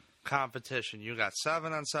skills competition. You got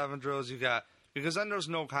 7-on-7 drills. Because then there's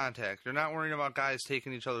no contact. You're not worrying about guys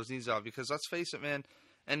taking each other's knees off. Because let's face it, man,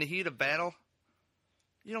 in the heat of battle,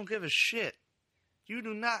 you don't give a shit. You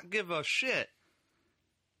do not give a shit.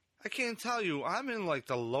 I can't tell you. I'm in like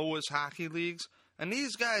the lowest hockey leagues, and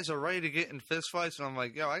these guys are ready to get in fist fights. And I'm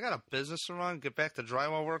like, yo, I got a business to run. Get back to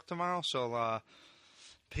drywall work tomorrow. So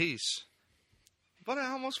peace. But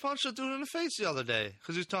I almost punched a dude in the face the other day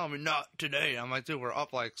because he's telling me, not today. I'm like, dude, we're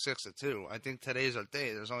up like 6-2. I think today's our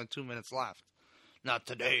day. There's only 2 minutes left. Not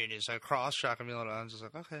today. And he's like cross-checking me. I'm just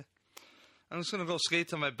like, okay. I'm just going to go skate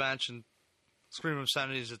to my bench and scream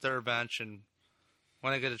obscenities at their bench. And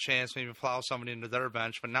when I get a chance, maybe plow somebody into their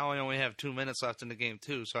bench. But now I only have 2 minutes left in the game,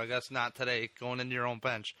 too. So I guess not today, going into your own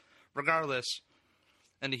bench. Regardless,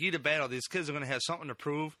 in the heat of battle, these kids are going to have something to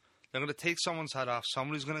prove. They're going to take someone's head off.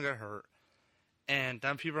 Somebody's going to get hurt. And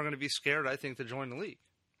then people are going to be scared, I think, to join the league.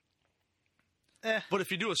 But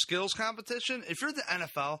if you do a skills competition, if you're the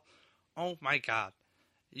NFL, oh my God.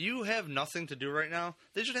 You have nothing to do right now.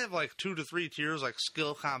 They should have like 2 to 3 tiers, like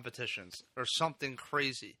skill competitions or something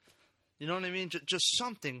crazy. You know what I mean? Just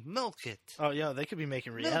something. Milk it. Oh, yeah, they could be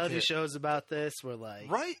making reality shows about this where, like...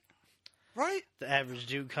 Right? The average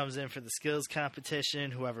dude comes in for the skills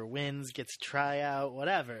competition. Whoever wins gets a tryout.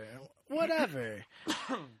 Whatever.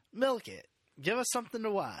 Milk it. Give us something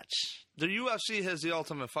to watch. The UFC has the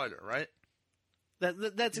Ultimate Fighter, right?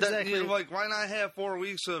 That's exactly... like, why not have 4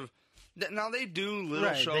 weeks of... Now, they do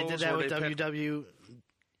little shows. They did that with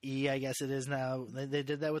WWE, I guess it is now. They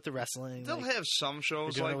did that with the wrestling. They'll have some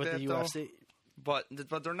shows like with that, the though. UFC. But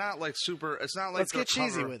they're not like super. It's not like let's get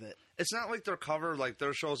cheesy with it. It's not like they're covered like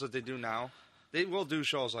their shows that they do now. They will do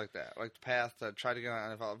shows like that, like Path to try to get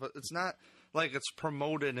on NFL. But it's not like it's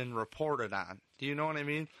promoted and reported on. Do you know what I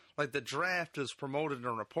mean? Like the draft is promoted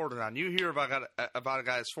and reported on. You hear about a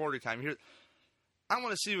guy's 40 time. I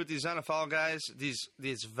want to see what these NFL guys,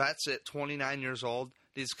 these vets at 29 years old,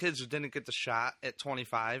 these kids who didn't get the shot at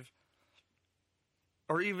 25,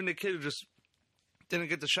 or even the kid who just didn't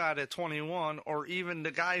get the shot at 21, or even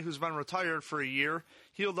the guy who's been retired for a year,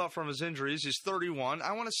 healed up from his injuries, he's 31.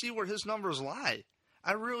 I want to see where his numbers lie.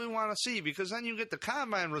 I really want to see, because then you get the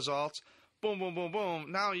combine results, boom, boom, boom,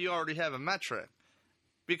 boom, now you already have a metric.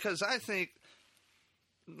 Because I think,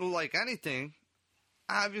 like anything,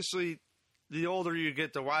 obviously, the older you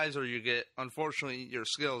get, the wiser you get, unfortunately, your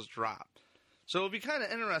skills drop. So it'd be kind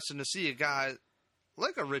of interesting to see a guy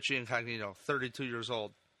like a Richie Incognito, 32 years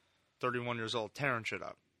old, 31 years old, tearing shit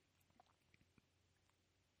up.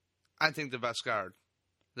 I think the best guard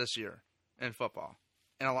this year in football.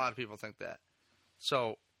 And a lot of people think that.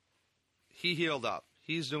 So, he healed up.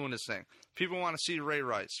 He's doing his thing. People want to see Ray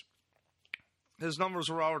Rice. His numbers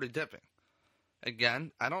were already dipping.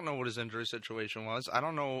 Again, I don't know what his injury situation was. I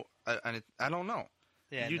don't know. I don't know.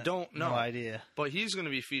 Yeah, you don't know. No idea. But he's going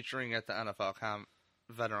to be featuring at the NFL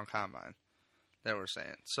Veteran Combine, that we're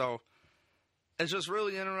saying. So, it's just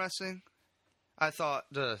really interesting. I thought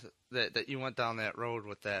that you went down that road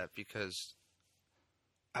with that because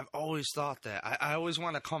I've always thought that. I always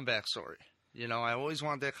want a comeback story. You know, I always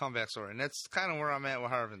want that comeback story. And that's kind of where I'm at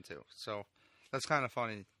with Harvin, too. So, that's kind of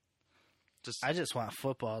funny. I just want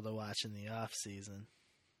football to watch in the off season.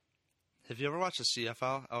 Have you ever watched a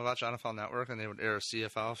CFL? I would watch NFL Network, and they would air a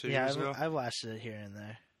CFL a few years ago. I watched it here and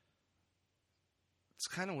there. It's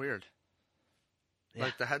kind of weird. Yeah.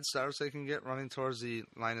 Like the head starts they can get running towards the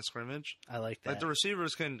line of scrimmage. I like that. Like the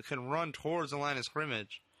receivers can run towards the line of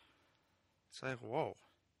scrimmage. It's like, whoa.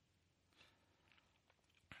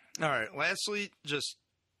 All right, lastly,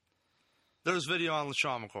 there's video on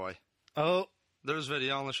LaShawn McCoy. Oh. There's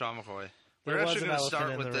video on LaShawn McCoy. We're actually going to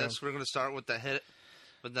start with this. We're going to start with the hit.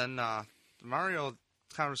 But then the Mario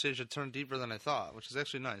conversation turned deeper than I thought, which is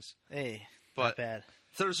actually nice. Hey, but not bad.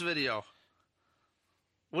 There's video.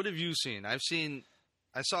 What have you seen? I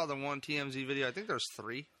saw the one TMZ video. I think there's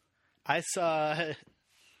 3. I saw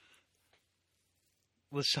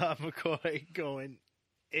LaShawn McCoy going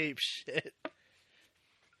ape shit.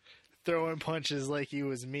 Throwing punches like he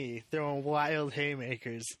was me. Throwing wild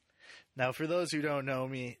haymakers. Now, for those who don't know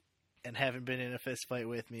me and haven't been in a fist fight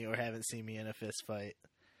with me or haven't seen me in a fist fight,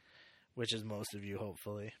 which is most of you,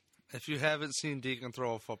 hopefully. If you haven't seen Deacon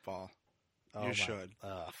throw a football, you should.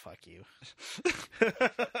 Oh, fuck you.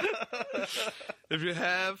 If you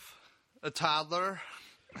have a toddler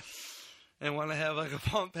and want to have like a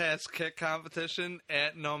pump pass kick competition,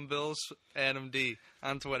 at Numbill's Adam D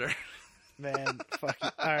on Twitter. Man, fuck you.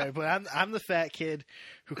 All right, but I'm the fat kid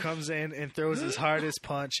who comes in and throws his hardest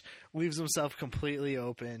punch, leaves himself completely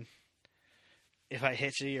open. If I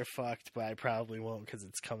hit you, you're fucked, but I probably won't because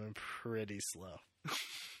it's coming pretty slow.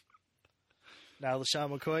 Now,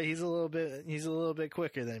 LaShawn McCoy, he's a little bit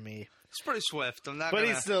quicker than me. He's pretty swift. But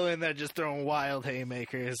he's still in there just throwing wild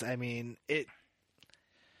haymakers. I mean,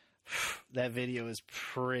 that video is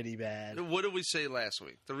pretty bad. What did we say last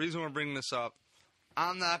week? The reason we're bringing this up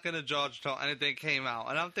I'm not going to judge until anything came out.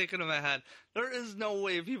 And I'm thinking in my head, there is no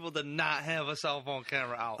way people did not have a cell phone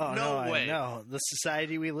camera out. Oh, no way. No, the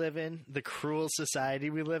society we live in, the cruel society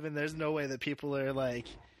we live in, there's no way that people are, like,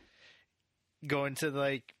 going to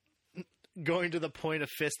the point of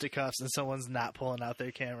fisticuffs and someone's not pulling out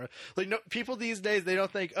their camera. Like, no, people these days, they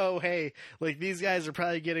don't think, oh, hey, like, these guys are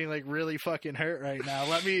probably getting, like, really fucking hurt right now.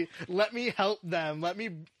 Let me help them. Let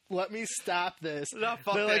me stop this. No,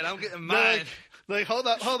 fuck that. Like, I'm getting mine. Like, hold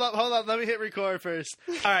up. Let me hit record first.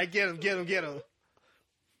 All right, get him.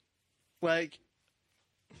 Like,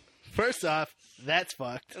 first off, that's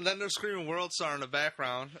fucked. And then they're screaming World Star in the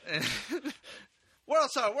background. World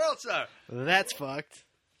Star. That's fucked.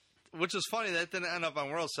 Which is funny, that didn't end up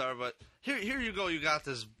on World Star, but here you go, you got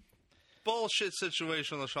this bullshit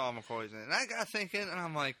situation LaShawn McCoy's in. And I got thinking, and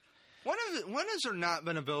I'm like, when has there not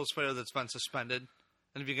been a Bills player that's been suspended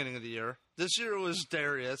in the beginning of the year? This year it was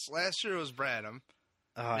Darius. Last year it was Bradham.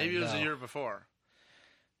 Maybe it was the year before.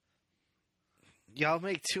 Y'all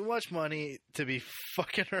make too much money to be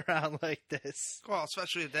fucking around like this. Well,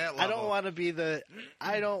 especially at that level. I don't want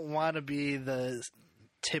to be the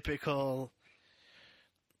typical,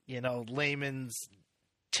 layman's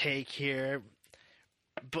take here.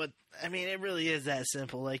 But I mean, it really is that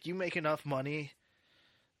simple. Like, you make enough money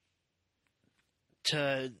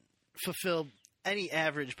to fulfill any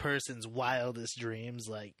average person's wildest dreams.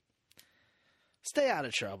 Like, stay out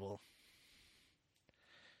of trouble.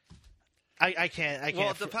 I can't. Well,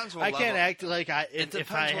 it depends what I level. Can't act like it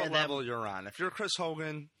depends what level you're on. If you're Chris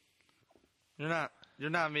Hogan, you're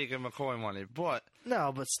not making McCoy money. But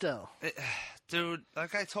no, but still, dude,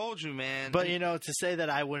 like I told you, man. But to say that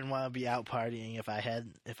I wouldn't want to be out partying if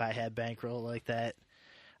I had bankroll like that.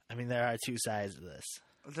 I mean, there are two sides to this.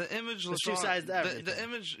 The image, there's two sides to everything. The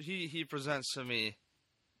image he presents to me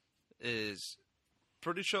is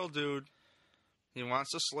pretty chill, dude. He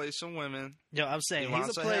wants to slay some women. I'm saying he's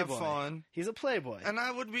a playboy. Have fun. He's a playboy. And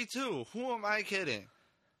I would be too. Who am I kidding?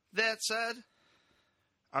 That said,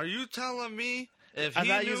 are you telling me if I'm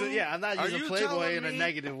he not knew... I'm not using playboy in a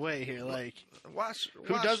negative way here. Like,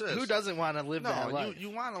 who doesn't want to live that life? You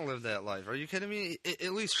want to live that life. Are you kidding me?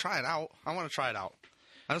 At least try it out. I want to try it out.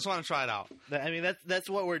 I just want to try it out. I mean, that's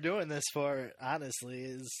what we're doing this for, honestly,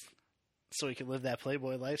 is so we can live that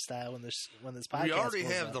playboy lifestyle when this podcast We already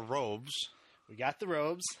goes have up. the robes. We got the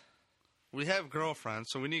robes. We have girlfriends,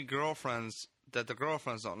 so we need girlfriends that the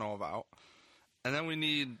girlfriends don't know about. And then we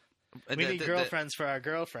need girlfriends for our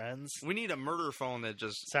girlfriends. We need a murder phone that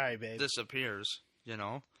just disappears,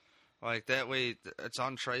 Like, that way it's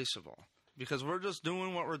untraceable. Because we're just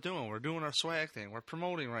doing what we're doing. We're doing our swag thing. We're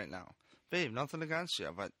promoting right now. Babe, nothing against you,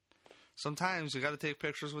 but sometimes you got to take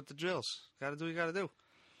pictures with the Jills. Got to do what you got to do.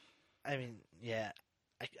 I mean, yeah,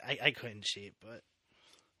 I couldn't cheat, but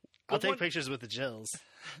I'll take pictures with the Jills.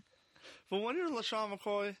 But when you're LaShawn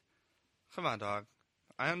McCoy, come on, dog.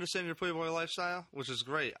 I understand your playboy lifestyle, which is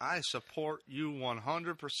great. I support you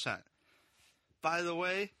 100%. By the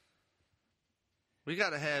way, we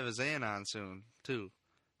got to have his aunt on soon, too.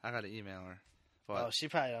 I got to email her. But she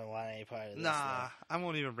probably don't want any part of this. Nah, I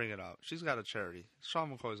won't even bring it up. She's got a charity.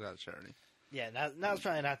 Sean McCoy's got a charity. Yeah, now's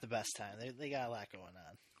probably not the best time. They got a lot going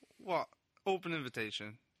on. Well, open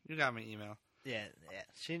invitation. You got my email. Yeah.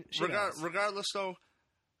 She regardless, though,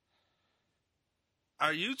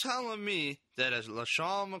 are you telling me that as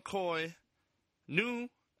LaShawn McCoy knew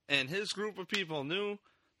and his group of people knew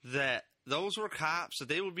that those were cops, that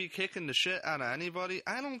they would be kicking the shit out of anybody?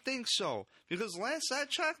 I don't think so. Because last I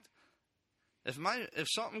checked, if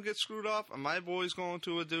something gets screwed up and my boy's going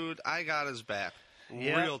to a dude, I got his back.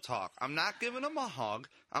 Yep. Real talk. I'm not giving him a hug.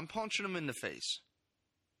 I'm punching him in the face.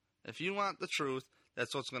 If you want the truth,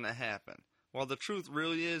 that's what's going to happen. Well, the truth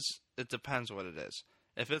really is, it depends what it is.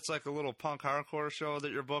 If it's like a little punk hardcore show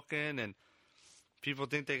that you're booking and people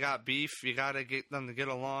think they got beef, you got to get them to get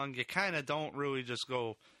along. You kind of don't really just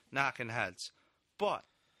go knocking heads. But,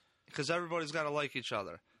 because everybody's got to like each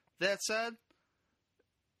other. That said,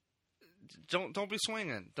 don't be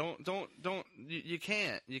swinging. You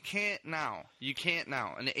can't now. You can't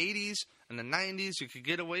now. In the 80s and the 90s, you could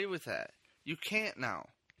get away with that. You can't now.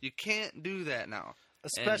 You can't do that now.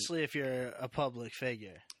 Especially if you're a public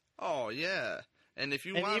figure. Oh, yeah. And if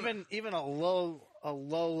you want... even a low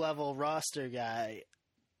level roster guy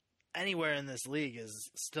anywhere in this league is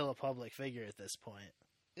still a public figure at this point.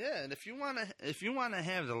 Yeah, and if you want to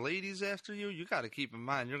have the ladies after you, you got to keep in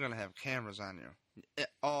mind you're going to have cameras on you at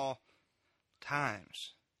all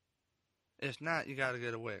times. If not, you got to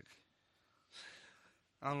get a wig.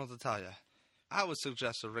 I don't know what to tell you. I would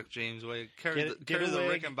suggest a Rick James wig. Carry the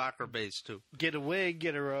Rickenbacker base, too. Get a wig,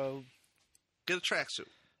 get a robe. Get a tracksuit.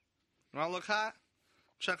 You want to look hot?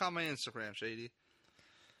 Check out my Instagram, Shady.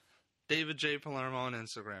 David J. Palermo on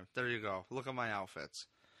Instagram. There you go. Look at my outfits.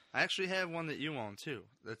 I actually have one that you own, too.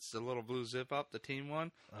 That's the little blue zip-up, the team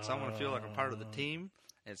one. So I want to feel like a part of the team.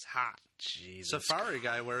 It's hot. Jesus Safari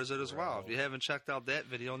guy wears it as well. If you haven't checked out that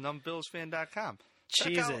video, numbillsfan.com.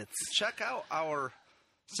 Check out our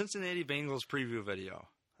Cincinnati Bengals preview video.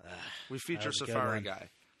 We feature Safari guy.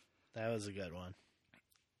 That was a good one.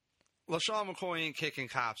 LaShawn McCoy ain't kicking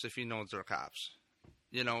cops if he knows they're cops.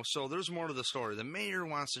 You know, so there's more to the story. The mayor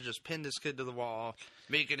wants to just pin this kid to the wall,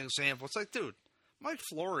 make an example. It's like, dude, Mike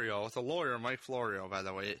Florio, the lawyer Mike Florio, by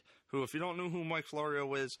the way, who, if you don't know who Mike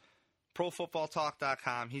Florio is,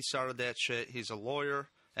 ProFootballTalk.com, he started that shit. He's a lawyer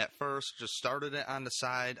at first, just started it on the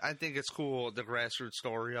side. I think it's cool, the grassroots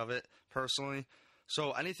story of it, personally.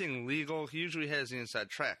 So anything legal, he usually has the inside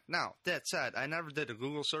track. Now, that said, I never did a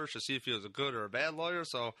Google search to see if he was a good or a bad lawyer,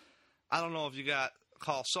 so I don't know if you got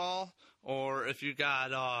Call Saul or if you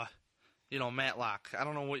got, Matlock. I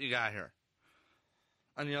don't know what you got here.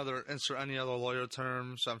 Any other lawyer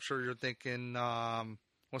terms? I'm sure you're thinking,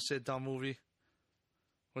 what's that dumb movie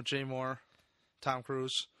with Jay Moore, Tom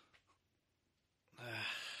Cruise?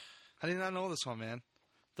 How do you not know this one, man?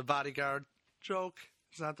 The Bodyguard joke.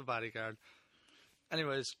 It's not The Bodyguard.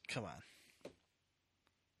 Anyways, come on.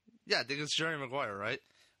 Yeah, I think it's Jerry Maguire, right?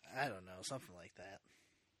 I don't know, something like that.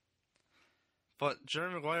 But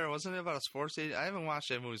Jerry Maguire, wasn't it about a sports agent? I haven't watched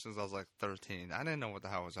that movie since I was like 13. I didn't know what the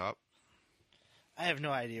hell was up. I have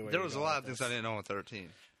no idea where there was a lot of things I didn't know at 13.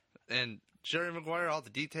 And Jerry Maguire, all the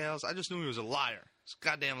details, I just knew he was a liar. He's a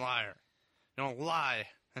goddamn liar. You don't lie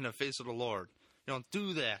in the face of the Lord. You don't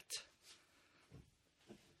do that.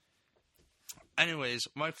 Anyways,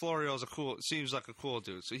 Mike Florio seems like a cool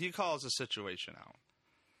dude. So he calls the situation out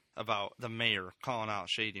about the mayor calling out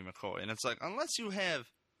Shady McCoy. And it's like, unless you have...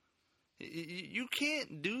 You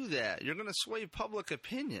can't do that. You're going to sway public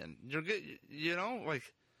opinion.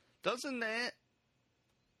 Doesn't that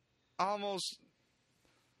almost...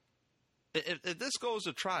 If this goes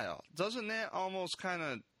to trial, doesn't that almost kind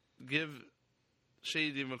of give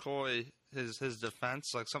Shady McCoy his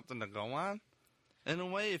defense, like something to go on? In a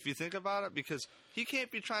way, if you think about it, because he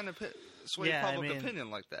can't be trying to sway public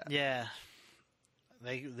opinion like that. Yeah.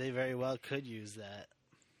 They very well could use that.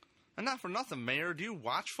 And not for nothing, Mayor. Do you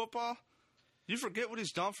watch football? You forget what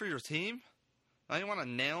he's done for your team? Now you want to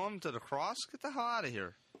nail him to the cross? Get the hell out of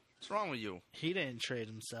here. What's wrong with you? He didn't trade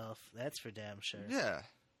himself. That's for damn sure. Yeah.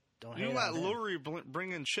 Don't you let Lurie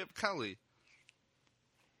bring in Chip Kelly.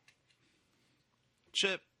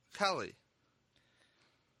 Chip Kelly.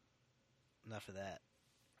 Enough of that.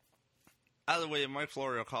 Either way, Mike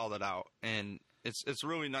Florio called it out, and it's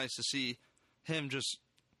really nice to see him just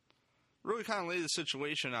really kind of lay the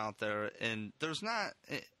situation out there. And there's not,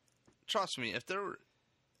 trust me, if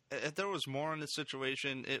there was more in this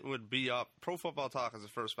situation, it would be up. Pro Football Talk is the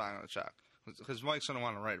first spot on the check because Mike's going to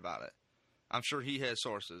want to write about it. I'm sure he has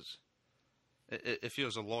sources. If he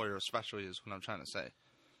was a lawyer, especially, is what I'm trying to say.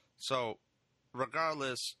 So,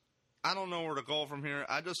 regardless, I don't know where to go from here.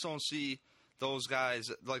 I just don't see those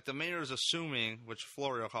guys, like the mayor's assuming, which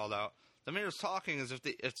Florio called out. The mayor's talking as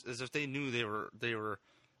if they knew they were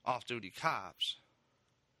off-duty cops.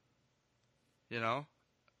 You know,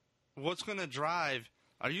 what's going to drive?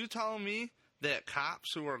 Are you telling me that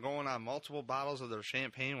cops who are going on multiple bottles of their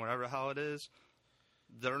champagne, whatever the hell it is,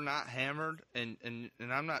 they're not hammered? And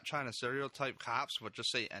I'm not trying to stereotype cops, but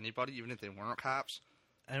just say anybody, even if they weren't cops.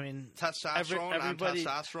 I mean, testosterone on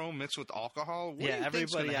testosterone mixed with alcohol.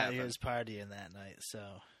 Everybody out here is partying that night. So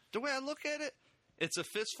the way I look at it, it's a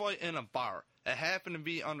fist fight in a bar. It happened to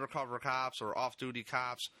be undercover cops or off-duty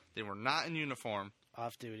cops. They were not in uniform.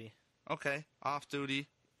 Off-duty. Okay, off-duty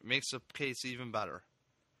makes the case even better.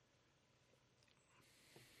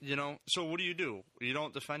 You know, so what do? You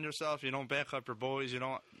don't defend yourself. You don't back up your boys. You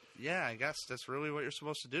don't. Yeah, I guess that's really what you're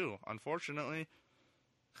supposed to do. Unfortunately.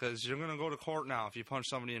 Because you're going to go to court now if you punch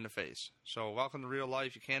somebody in the face. So welcome to real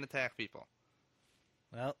life. You can't attack people.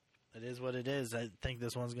 Well, it is what it is. I think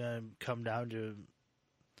this one's going to come down to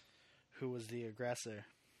who was the aggressor.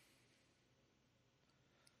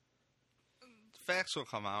 Facts will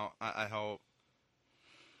come out, I hope.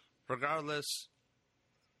 Regardless,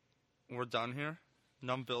 we're done here.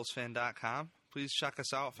 NumbBillsFan.com. Please check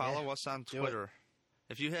us out. Follow us on Twitter.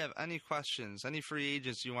 If you have any questions, any free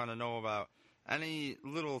agents you want to know about, any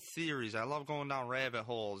little theories. I love going down rabbit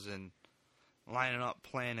holes and lining up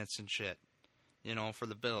planets and shit, for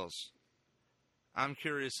the Bills. I'm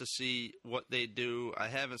curious to see what they do. I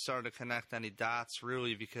haven't started to connect any dots,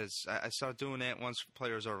 really, because I start doing that once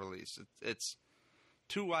players are released. It's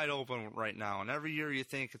too wide open right now, and every year you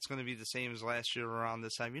think it's going to be the same as last year around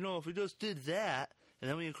this time. If we just did that, and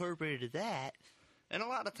then we incorporated that. And a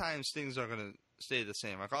lot of times things are going to stay the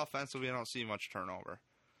same. Like offensively, I don't see much turnover.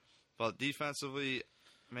 But defensively,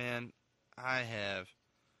 man, I have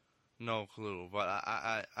no clue. But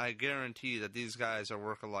I guarantee that these guys are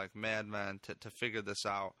working like madmen to figure this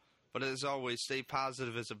out. But as always, stay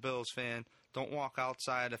positive as a Bills fan. Don't walk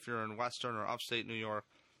outside if you're in Western or upstate New York.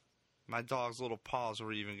 My dog's little paws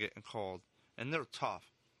were even getting cold. And they're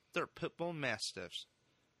tough. They're pit bull mastiffs.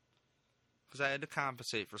 Because I had to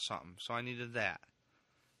compensate for something. So I needed that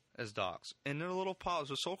as dogs. And their little paws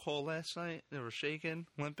were so cold last night. They were shaking,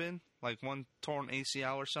 limping. Like one torn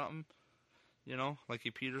ACL or something. You know, like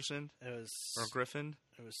Peterson. Or Griffin.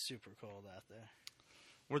 It was super cold out there.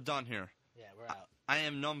 We're done here. Yeah, we're out. I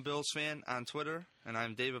am Numb Bills Fan on Twitter, and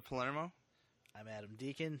I'm David Palermo. I'm Adam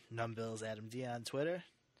Deacon, Numb Bills Adam D on Twitter.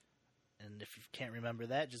 And if you can't remember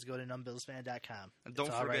that, just go to numbbillsfan.com. And don't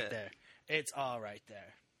forget. All right there. It's all right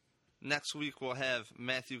there. Next week we'll have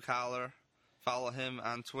Matthew Collar. Follow him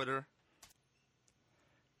on Twitter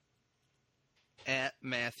at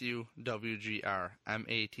Matthew WGR.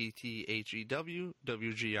 MattheWGR.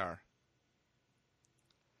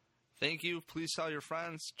 Thank you. Please tell your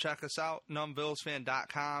friends. Check us out,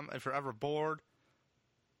 numbbillsfan.com. If you're ever bored,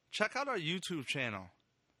 check out our YouTube channel.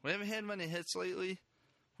 We haven't had many hits lately.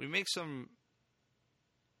 We make some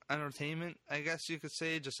entertainment, I guess you could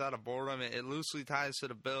say, just out of boredom. It loosely ties to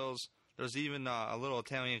the Bills. There's even a little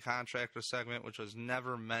Italian contractor segment, which was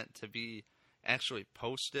never meant to be actually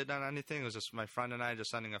posted on anything. It was just my friend and I just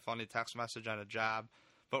sending a funny text message on a job.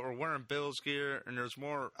 But we're wearing Bills gear, and there's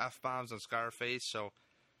more F-bombs than Scarface, so,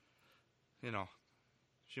 you know,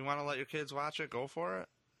 if you want to let your kids watch it, go for it.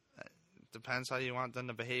 It depends how you want them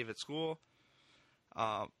to behave at school.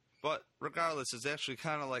 But regardless, it's actually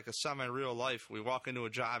kind of like a semi-real life. We walk into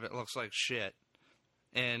a job, it looks like shit.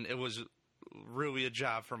 And it was really a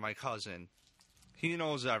job for my cousin. He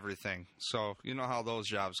knows everything. So you know how those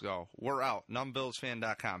jobs go. We're out.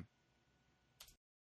 numbbillsfan.com.